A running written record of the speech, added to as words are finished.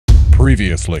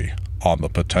Previously on the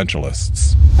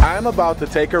Potentialists. I'm about to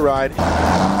take a ride.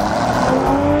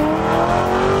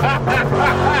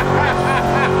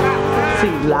 So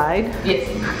you lied? Yes.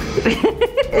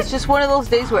 It's just one of those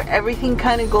days where everything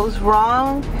kind of goes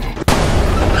wrong.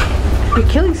 You're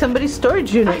killing somebody's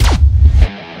storage unit.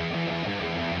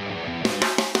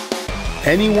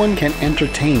 Anyone can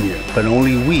entertain you, but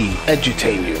only we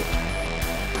edutain you.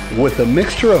 With a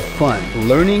mixture of fun,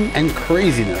 learning, and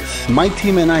craziness, my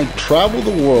team and I travel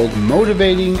the world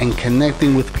motivating and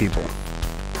connecting with people.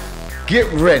 Get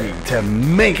ready to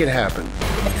make it happen.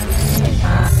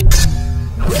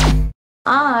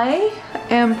 I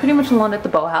am pretty much alone at the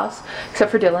BOWA house,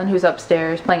 except for Dylan, who's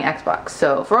upstairs playing Xbox.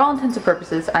 So for all intents and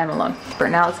purposes, I'm alone. For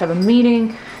now, let's have a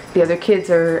meeting. The other kids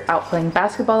are out playing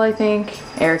basketball, I think.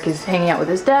 Eric is hanging out with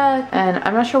his dad, and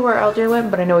I'm not sure where LJ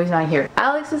went, but I know he's not here.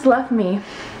 Alex has left me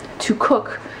to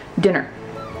cook dinner.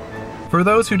 For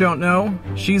those who don't know,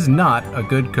 she's not a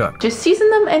good cook. Just season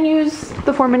them and use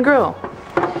the Forman Grill.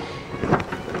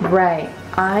 Right,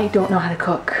 I don't know how to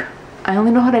cook. I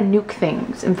only know how to nuke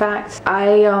things. In fact,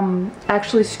 I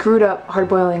actually screwed up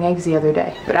hard-boiling eggs the other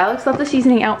day. But Alex left the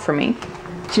seasoning out for me.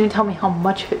 She didn't tell me how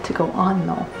much of it to go on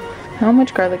though. How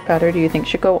much garlic powder do you think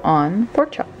should go on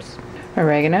pork chops?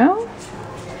 Oregano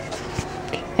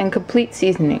and complete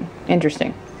seasoning.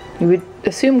 Interesting. You would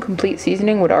assume complete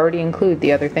seasoning would already include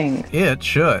the other things. It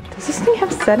should. Does this thing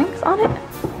have settings on it?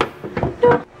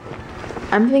 No.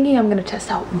 I'm thinking I'm gonna test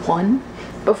out one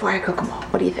before I cook them all.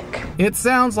 What do you think? It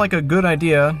sounds like a good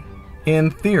idea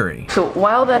in theory. So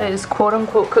while that is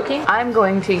quote-unquote cooking, I'm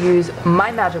going to use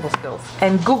my magical skills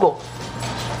and Google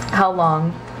how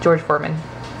long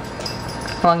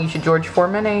you should George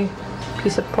Forman a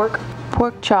piece of pork.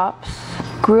 Pork chops.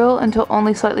 Grill until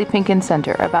only slightly pink in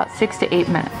center, about 6 to 8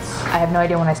 minutes. I have no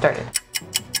idea when I started.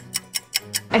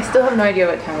 I still have no idea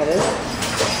what time it is.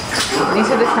 These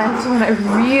are the times when I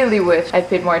really wish I'd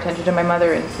paid more attention to my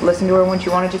mother and listened to her when she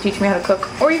wanted to teach me how to cook.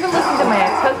 Or even listened to my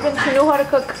ex-husband who knew how to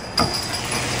cook.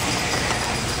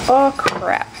 Oh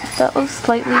crap, that looks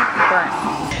slightly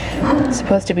burnt. It's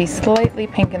supposed to be slightly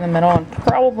pink in the middle and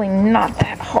probably not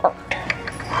that hard.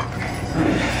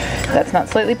 That's not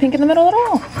slightly pink in the middle at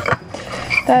all.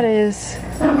 That is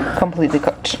completely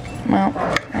cooked. Well,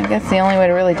 I guess the only way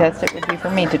to really test it would be for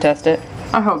me to test it.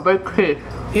 I hope it could.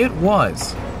 It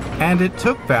was. And it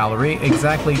took Valerie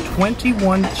exactly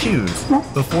 21 chews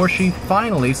before she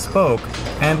finally spoke.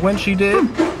 And when she did,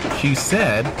 she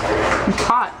said, "It's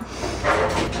hot."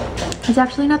 It's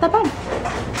actually not that bad.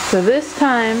 So this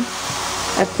time,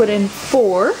 I put in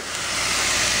 4,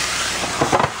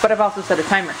 but I've also set a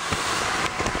timer.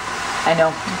 I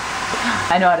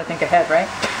know how to think ahead, right?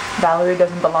 Valerie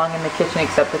doesn't belong in the kitchen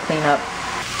except to clean up.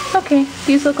 Okay,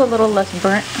 these look a little less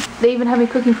burnt. They even have me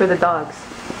cooking for the dogs.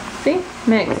 See?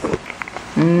 Mix.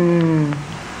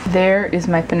 There is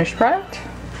my finished product.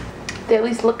 They at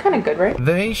least look kind of good, right?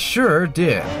 They sure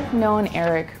did. I've known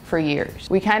Eric for years.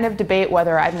 We kind of debate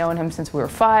whether I've known him since we were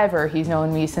 5 or he's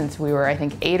known me since we were, I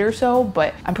think, 8 or so,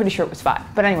 but I'm pretty sure it was 5.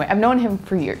 But anyway, I've known him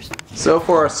for years. So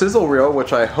for our sizzle reel,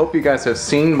 which I hope you guys have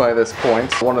seen by this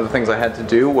point, one of the things I had to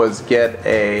do was get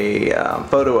a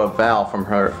photo of Val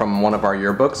from one of our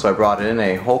yearbooks, so I brought in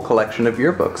a whole collection of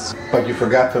yearbooks. But you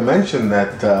forgot to mention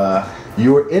that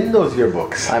you were in those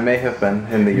yearbooks. I may have been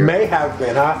in the yearbook. May have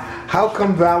been, huh? How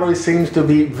come Valerie seems to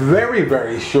be very,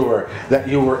 very sure that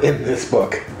you were in this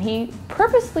book? He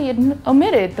purposely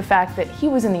omitted the fact that he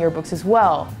was in the yearbooks as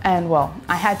well, and well,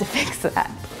 I had to fix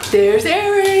that. There's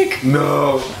Eric!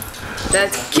 No.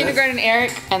 That's kindergarten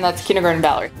Eric, and that's kindergarten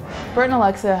Valerie. Bert and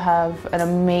Alexa have an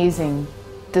amazing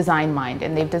design mind,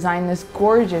 and they've designed this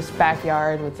gorgeous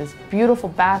backyard with this beautiful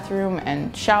bathroom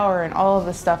and shower and all of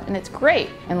this stuff, and it's great,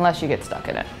 unless you get stuck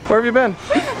in it. Where have you been?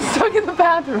 Stuck in the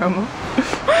bathroom.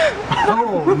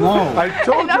 Oh no. I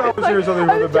told you I was here something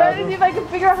with the bathroom. I was trying to see if I could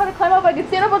figure out how to climb up. I could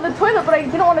stand up on the toilet, but I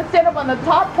didn't want to stand up on the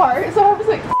top part, so I was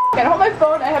like, I don't have my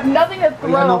phone, I have nothing to throw.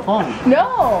 You have no phone?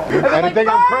 No. I think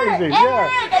I'm crazy, yeah.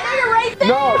 Eric, I know you're right there!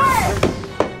 No.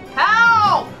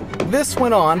 Help! This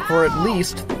went on for at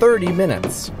least 30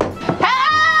 minutes.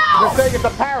 You're saying it's a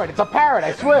parrot. It's a parrot.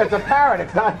 I swear it's a parrot.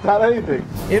 It's not anything.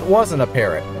 It wasn't a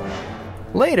parrot.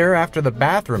 Later, after the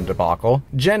bathroom debacle,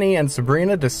 Jenny and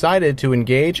Sabrina decided to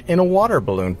engage in a water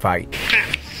balloon fight.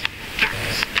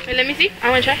 Wait, let me see. I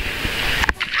want to try.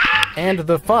 And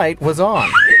the fight was on. Ow!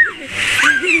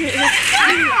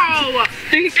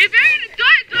 It's very good.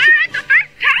 Do it right the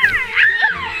first time.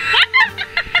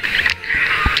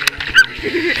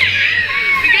 Get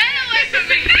away from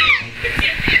me.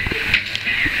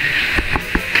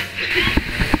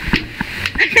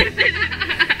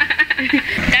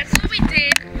 That's what we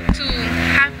did to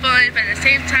have fun.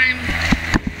 same time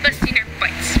busting our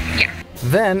butts. Yeah.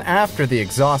 Then, after the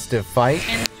exhaustive fight,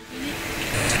 And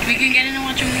we can get in and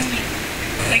watch a movie.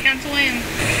 Like on Swim.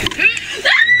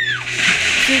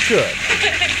 she could.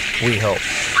 We hope.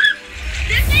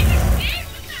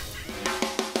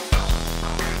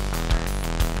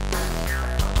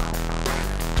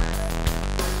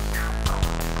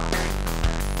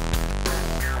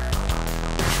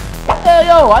 Hey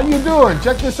yo, how you doing?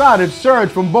 Check this out, it's Serge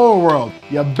from BOWAworld.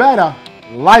 You better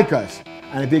like us.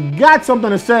 And if you got something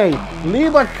to say,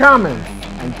 leave a comment.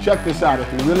 And check this out,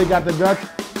 if you really got the guts,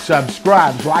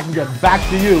 subscribe so I can get back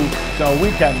to you so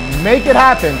we can make it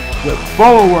happen with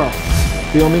BOWAworld.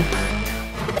 Feel me?